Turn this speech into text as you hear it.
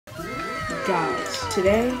Guys,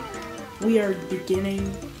 today we are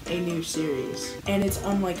beginning a new series, and it's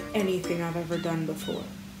unlike anything I've ever done before.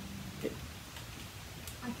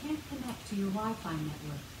 I can't connect to your Wi-Fi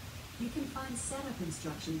network. You can find setup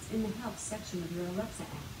instructions in the help section of your Alexa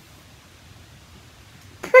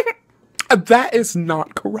app. That is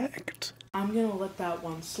not correct. I'm gonna let that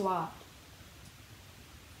one slide.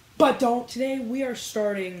 But today we are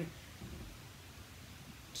starting...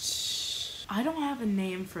 I don't have a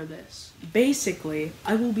name for this. Basically,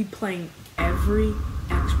 I will be playing every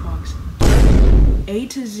Xbox A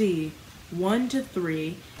to Z, 1 to 3.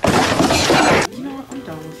 You know what? I'm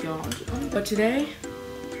done with y'all. But today,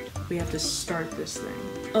 we have to start this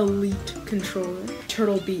thing. Elite controller,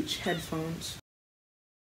 Turtle Beach headphones.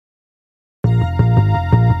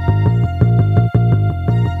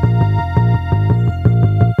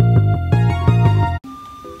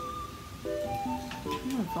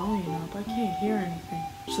 Volume up, I can't hear anything.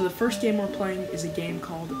 So the first game we're playing is a game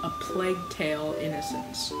called A Plague Tale: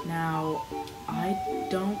 Innocence. Now, I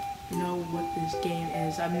don't know what this game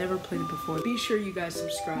is. I've never played it before. Be sure you guys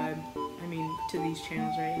subscribe, to these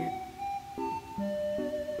channels right here.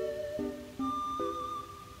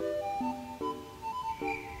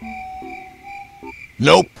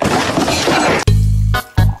 Nope.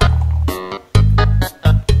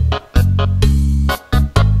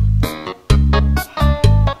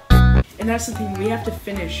 And that's the thing, we have to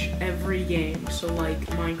finish every game. So like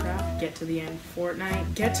Minecraft, get to the end.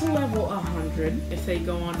 Fortnite, get to level 100 if they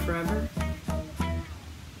go on forever.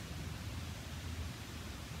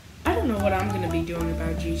 I don't know what I'm gonna be doing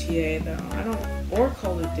about GTA though. Or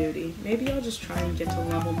Call of Duty. Maybe I'll just try and get to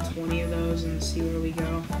level 20 of those and see where we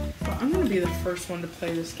go. But I'm gonna be the first one to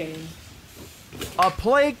play this game. A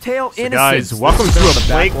Plague Tale Innocence. Guys, welcome to A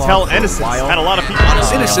Plague Tale Innocence. Had a lot of people.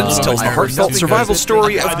 Innocence tells the heartfelt survival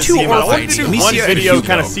story of two orphans, one Amicia video, and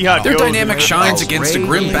kind of Hugo. see how it Their goes. dynamic shines against a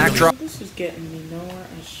grim backdrop. This is getting me nowhere.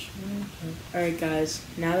 Alright guys,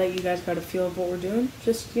 now that you guys got a feel of what we're doing,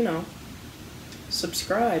 just,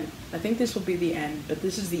 subscribe. I think this will be the end, but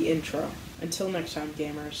this is the intro. Until next time,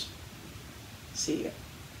 gamers. See ya.